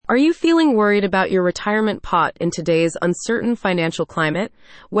Are you feeling worried about your retirement pot in today's uncertain financial climate?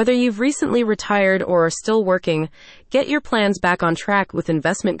 Whether you've recently retired or are still working, get your plans back on track with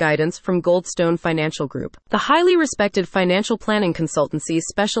investment guidance from Goldstone Financial Group. The highly respected financial planning consultancy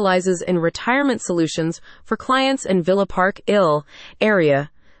specializes in retirement solutions for clients in Villa Park, Hill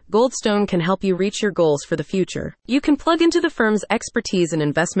area. Goldstone can help you reach your goals for the future. You can plug into the firm's expertise in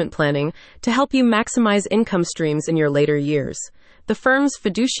investment planning to help you maximize income streams in your later years. The firm's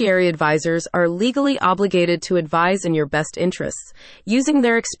fiduciary advisors are legally obligated to advise in your best interests, using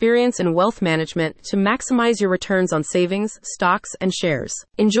their experience in wealth management to maximize your returns on savings, stocks, and shares.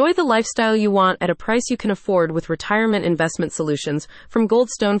 Enjoy the lifestyle you want at a price you can afford with retirement investment solutions from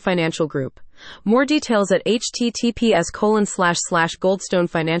Goldstone Financial Group. More details at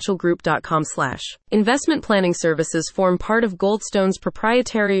https://goldstonefinancialgroup.com/. Investment planning services form part of Goldstone's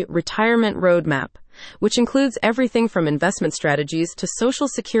proprietary retirement roadmap, which includes everything from investment strategies to Social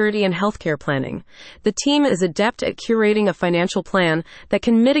Security and healthcare planning. The team is adept at curating a financial plan that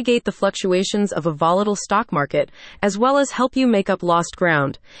can mitigate the fluctuations of a volatile stock market, as well as help you make up lost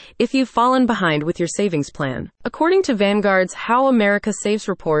ground if you've fallen behind with your savings plan. According to Vanguard's How America Saves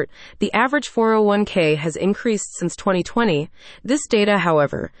report, the average 401k has increased since 2020. This data,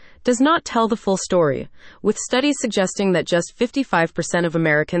 however, does not tell the full story, with studies suggesting that just 55% of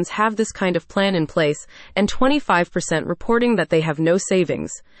Americans have this kind of plan in place and 25% reporting that they have no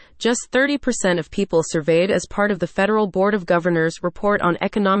savings. Just 30% of people surveyed as part of the Federal Board of Governors report on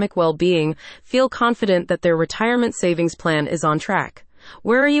economic well-being feel confident that their retirement savings plan is on track.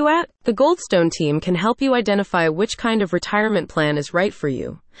 Where are you at? The Goldstone team can help you identify which kind of retirement plan is right for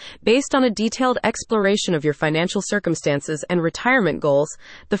you. Based on a detailed exploration of your financial circumstances and retirement goals,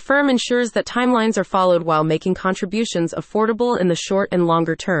 the firm ensures that timelines are followed while making contributions affordable in the short and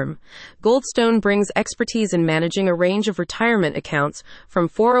longer term. Goldstone brings expertise in managing a range of retirement accounts, from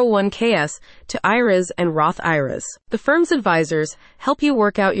 401ks to IRAs and Roth IRAs. The firm's advisors help you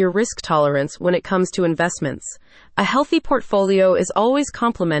work out your risk tolerance when it comes to investments. A healthy portfolio is always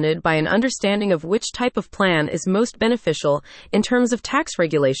complemented by an understanding of which type of plan is most beneficial in terms of tax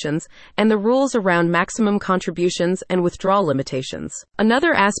regulations and the rules around maximum contributions and withdrawal limitations.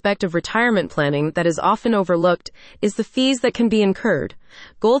 Another aspect of retirement planning that is often overlooked is the fees that can be incurred.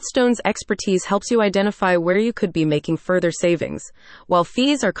 Goldstone's expertise helps you identify where you could be making further savings. While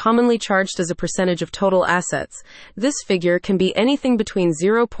fees are commonly charged as a percentage of total assets, this figure can be anything between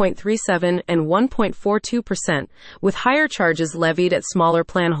 0.37 and 1.42%, with higher charges levied at smaller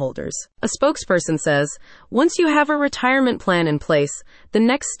plan holders. A spokesperson says, once you have a retirement plan in place, the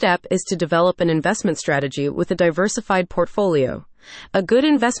next step is to develop an investment strategy with a diversified portfolio. A good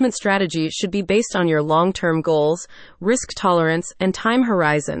investment strategy should be based on your long-term goals, risk tolerance, and time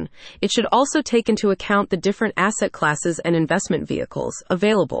horizon. It should also take into account the different asset classes and investment vehicles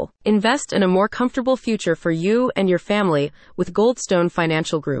available. Invest in a more comfortable future for you and your family with Goldstone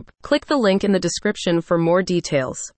Financial Group. Click the link in the description for more details.